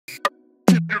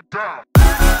Get down.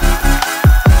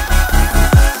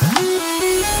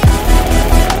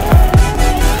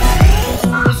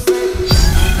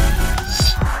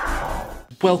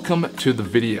 Welcome to the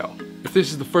video. If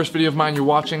this is the first video of mine you're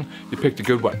watching, you picked a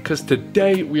good one, because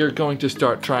today we are going to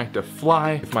start trying to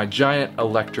fly with my giant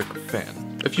electric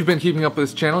fan. If you've been keeping up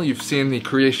with this channel, you've seen the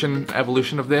creation and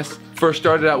evolution of this. First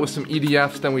started out with some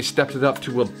EDFs, then we stepped it up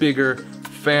to a bigger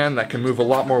fan that can move a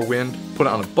lot more wind, put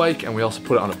it on a bike, and we also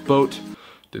put it on a boat.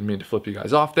 Didn't mean to flip you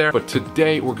guys off there, but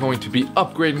today we're going to be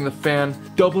upgrading the fan,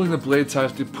 doubling the blade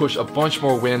size to push a bunch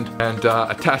more wind, and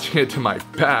attaching it to my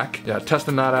back. Yeah,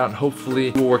 testing that out, and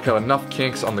hopefully we'll work out enough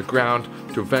kinks on the ground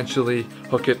to eventually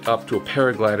hook it up to a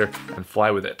paraglider and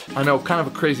fly with it. I know, kind of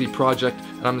a crazy project,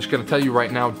 and I'm just gonna tell you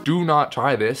right now, do not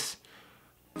try this.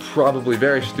 Probably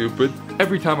very stupid.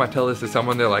 Every time I tell this to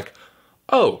someone, they're like,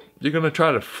 oh, you're gonna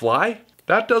try to fly?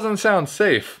 That doesn't sound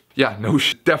safe. Yeah, no,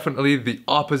 definitely the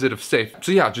opposite of safe.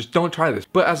 So yeah, just don't try this.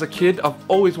 But as a kid, I've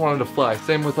always wanted to fly.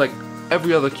 Same with like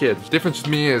every other kid. The difference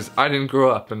with me is I didn't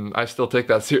grow up and I still take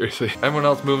that seriously. Everyone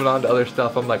else moving on to other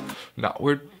stuff, I'm like, no,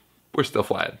 we're still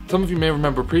flying. Some of you may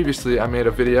remember previously I made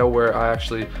a video where I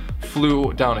actually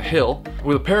flew down a hill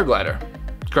with a paraglider.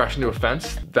 Crashed into a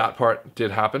fence. That part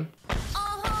did happen.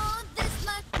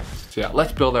 So yeah,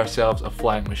 let's build ourselves a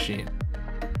flying machine.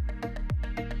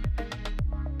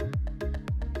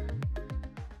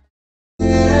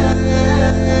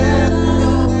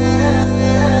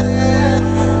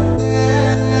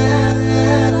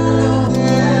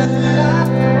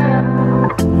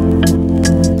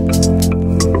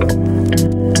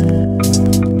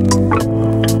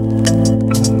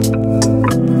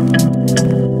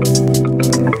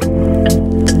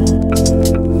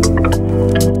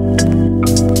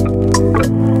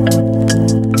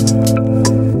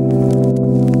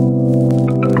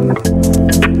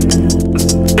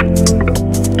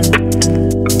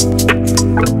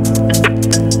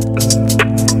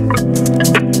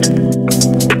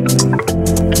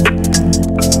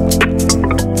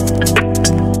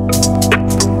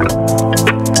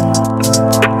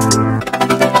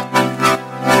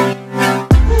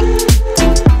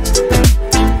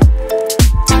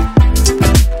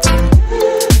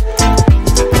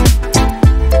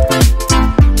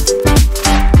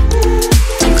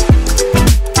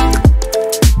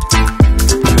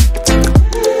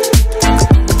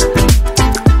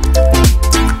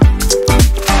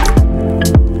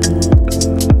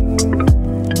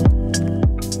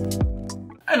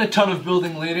 And a ton of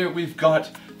building later, we've got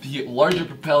the larger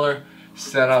propeller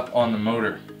set up on the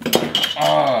motor.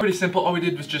 Pretty simple. All we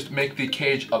did was just make the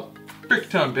cage a frick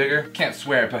ton bigger. Can't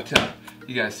swear, but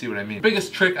you guys see what I mean.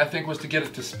 Biggest trick, I think, was to get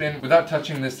it to spin without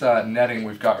touching this netting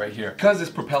we've got right here. Because this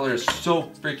propeller is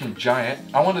so freaking giant,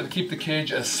 I wanted to keep the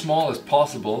cage as small as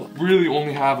possible. Really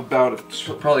only have about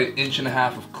probably 1.5 inches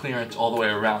of clearance all the way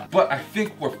around. But I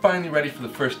think we're finally ready for the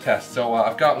first test. So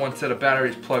I've got one set of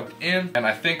batteries plugged in, and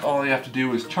I think all you have to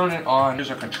do is turn it on.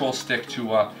 Here's our control stick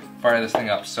to fire this thing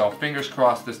up. So fingers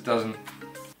crossed this doesn't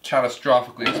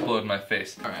catastrophically explode in my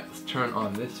face. All right, let's turn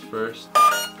on this first.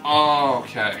 Oh,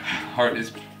 okay, heart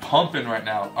is pumping right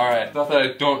now. All right, not that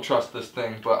I don't trust this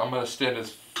thing, but I'm gonna stand as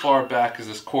far back as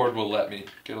this cord will let me.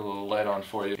 Get a little light on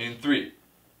for you. In 3,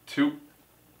 2,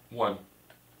 1.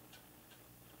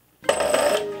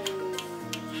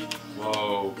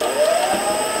 Whoa.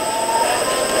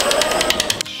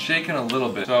 It's shaking a little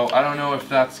bit. So I don't know if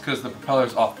that's because the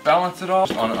propeller's off balance at all.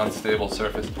 Just on an unstable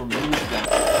surface. Remove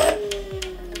that.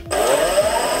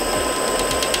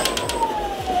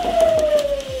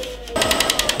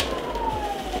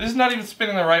 This is not even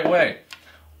spinning the right way.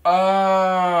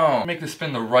 Oh, make this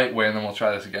spin the right way and then we'll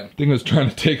try this again. Thing was trying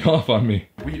to take off on me.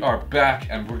 We are back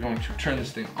and we're going to turn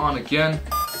this thing on again.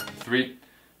 3,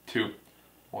 2,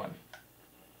 1.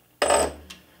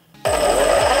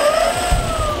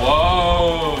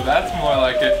 Whoa, that's more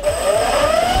like it.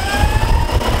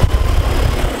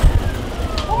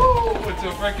 Woo, it's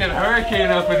a freaking hurricane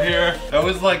up in here. That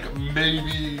was like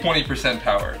maybe 20%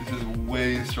 power. This is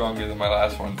way stronger than my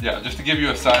last one. Yeah, just to give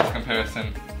you a size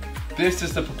comparison, this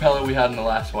is the propeller we had in the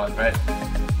last one, right?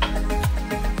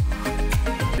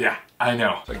 Yeah, I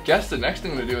know. So I guess the next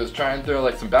thing to do is try and throw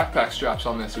like some backpack straps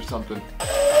on this or something.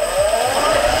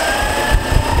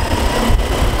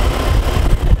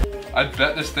 I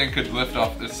bet this thing could lift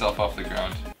itself off the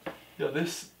ground. Yeah,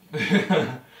 this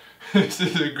this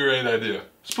is a great idea.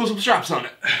 Let's put some straps on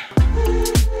it.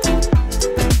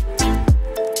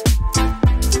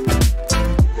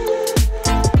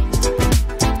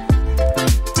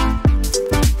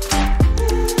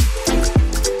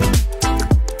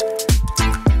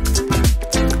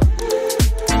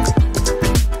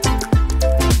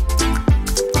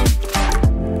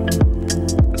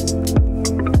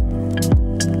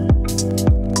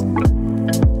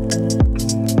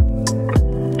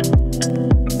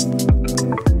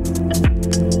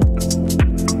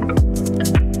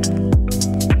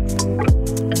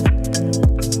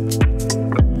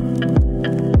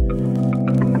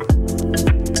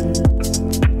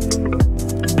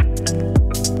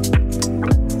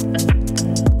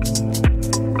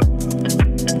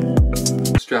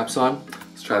 on.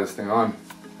 Let's try this thing on.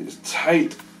 It's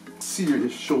tight.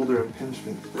 Serious shoulder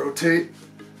impingement. Rotate.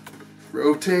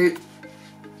 Rotate.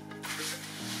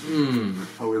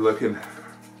 How are we looking?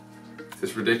 Is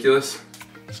this ridiculous?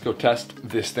 Let's go test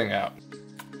this thing out.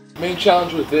 Main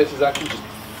challenge with this is actually just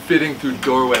fitting through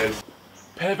doorways.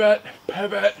 Pivot,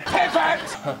 pivot, pivot!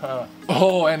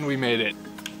 Oh, and we made it.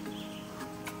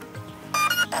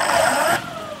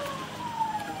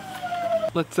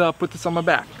 Let's put this on my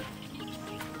back.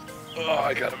 Oh,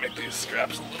 I gotta make these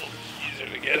straps a little easier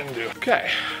to get into. Okay,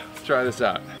 let's try this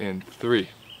out. In 3,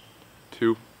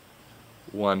 2,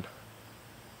 1.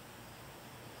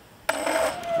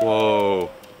 Whoa.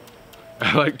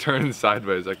 I like turning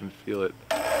sideways, I can feel it.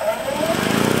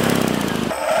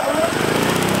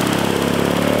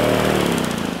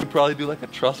 Could probably do like a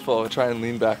trust fall and try and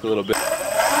lean back a little bit.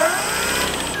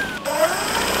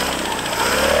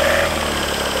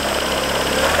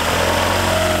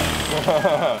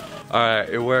 Alright,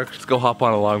 it worked. Let's go hop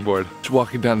on a longboard. Just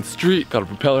walking down the street, got a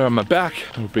propeller on my back.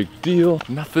 No big deal.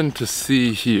 Nothing to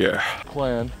see here.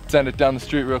 Plan. Send it down the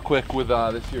street real quick with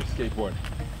this here skateboard.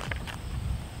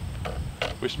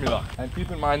 Wish me luck. And keep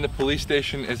in mind the police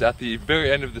station is at the very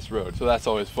end of this road, so that's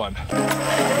always fun.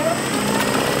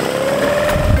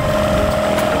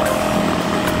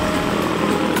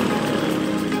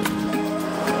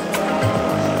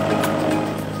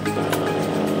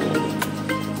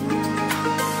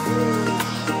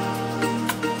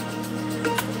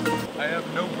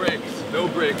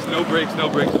 No brakes, no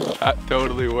brakes. That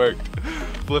totally worked.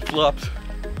 Flip-flops.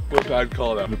 What a bad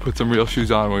call though. I'm gonna put some real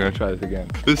shoes on, we're gonna try this again.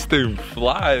 This thing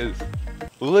flies.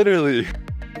 Literally.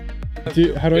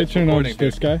 Dude, how do I turn on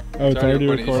this guy? Oh, it's already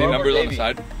recording. You see numbers on the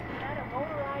side?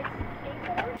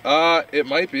 It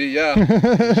might be, yeah.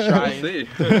 Try. We'll see.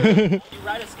 You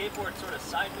ride a skateboard sort of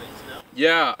sideways, no?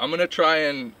 Yeah, I'm gonna try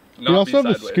and not we also be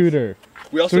have sideways. a scooter.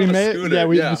 We also have a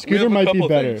scooter. Yeah, the scooter might be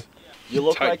better. Things. You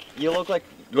look like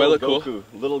Do I look Goku. cool?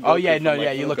 Little Goku. Oh yeah, no,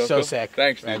 yeah, you look so sick.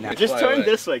 Thanks, right dude. now. Just turn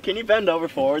this way. Can you bend over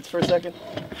forwards for a second?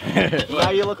 Now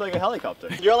you look like a helicopter.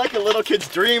 You're like a little kid's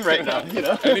dream right now, you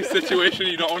know? Any situation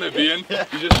you don't want to be in,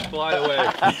 you just fly away.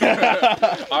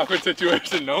 Awkward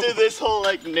situation, no? Do this whole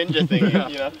like ninja thing,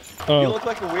 you know? Oh. You look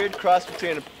like a weird cross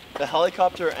between a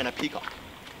helicopter and a peacock.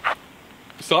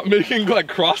 Stop making like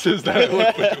crosses that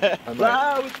look like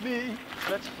Fly with me,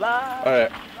 let's fly.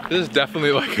 Alright, this is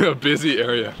definitely like a busy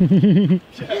area.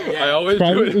 I always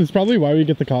do it. It's probably why we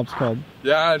get the cops called.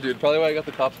 Yeah, dude, probably why I got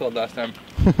the cops called last time.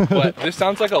 But this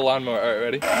sounds like a lawnmower. Alright,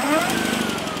 ready?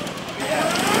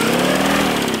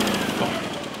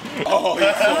 Oh,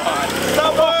 it's so hot.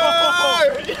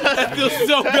 That feels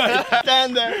so good.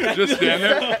 Stand there. Just stand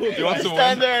there? You want some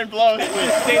Stand wind? there and blow.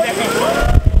 Stay there.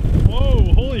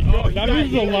 Whoa, holy crap. That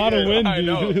moves a lot of wind, dude. I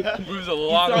know. It moves a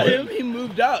lot of wind. He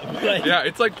moved up. Like. Yeah,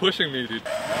 it's like pushing me, dude.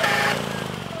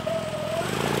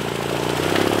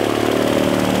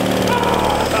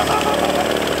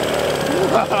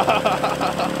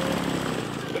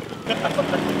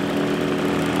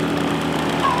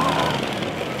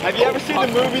 Have you ever seen the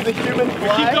movie The Human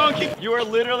Fly? Keep going, You are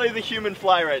literally the human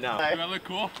fly right now. Do I look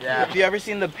cool? Yeah. Have you ever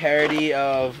seen the parody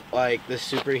of like the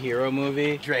superhero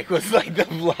movie? Drake was like the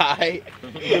fly.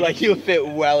 Like he'll fit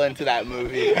well into that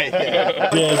movie right there. Yeah,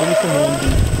 give me some wind.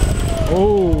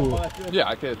 Oh. Yeah,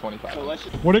 I get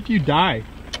 25. What if you die?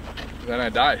 Then I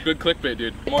die. Good clickbait,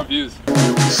 dude. More views.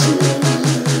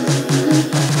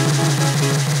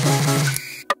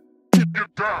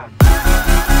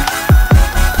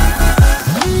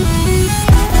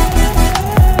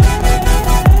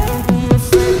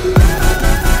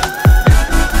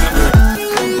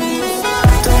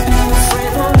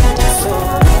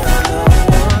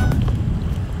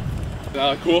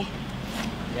 Cool.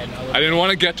 Yeah, no, I didn't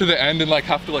want to get to the end and like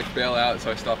have to like bail out,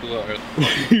 so I stopped a little early.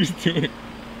 What are you doing?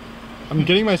 I'm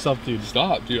getting myself, dude.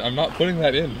 Stop, dude. I'm not putting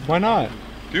that in. Why not?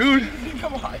 Dude,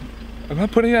 come on. I'm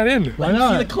not putting that in. Why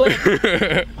not? See the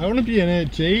clip. I want to be in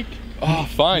it, Jake. Oh,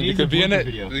 fine. You could be in it.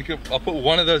 Video. I'll put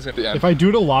one of those at the end. If I do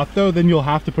it a lot though, then you'll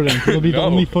have to put it in. It'll be the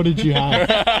only footage you have.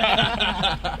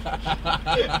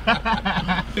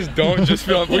 Just don't just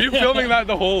film. Were you filming that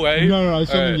the whole way? No, I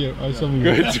was filming you. I was filming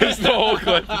you. Good, just the whole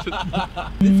clip.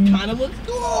 This kind of looks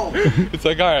cool. It's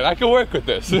like, all right, I can work with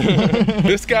this.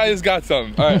 This guy has got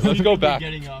some. All right, let's go back.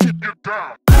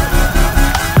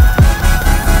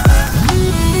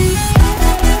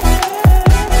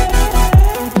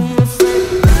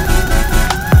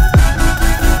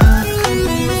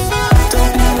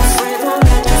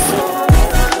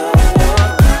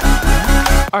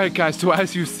 Alright guys, so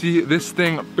as you see, this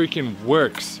thing freaking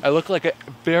works. I look like a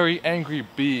very angry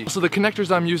bee. So the connectors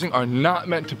I'm using are not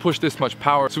meant to push this much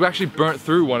power. So we actually burnt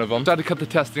through one of them. Decided to cut the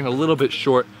testing a little bit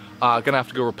short. Gonna have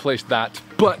to go replace that.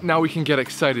 But now we can get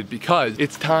excited because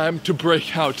it's time to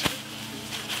break out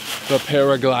the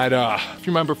paraglider. If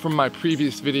you remember from my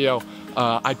previous video,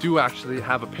 I do actually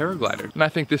have a paraglider, and I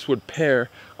think this would pair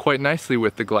quite nicely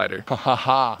with the glider. Ha ha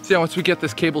ha. So yeah, once we get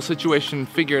this cable situation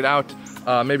figured out,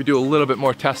 maybe do a little bit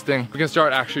more testing, we can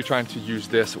start actually trying to use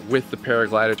this with the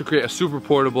paraglider to create a super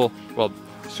portable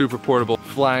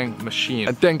flying machine.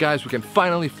 And then guys, we can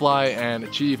finally fly and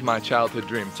achieve my childhood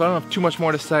dream. So I don't have too much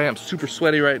more to say. I'm super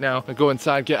sweaty right now. I'll go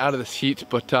inside, get out of this heat.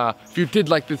 But if you did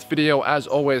like this video, as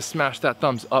always, smash that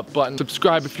thumbs up button.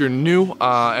 Subscribe if you're new,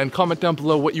 and comment down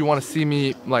below what you want to see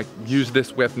me like use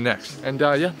this with next. And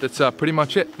yeah, that's pretty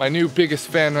much it. My new biggest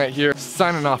fan right here,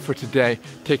 signing off for today.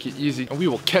 Take it easy, and we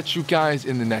will catch you guys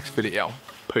in the next video.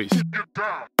 Peace.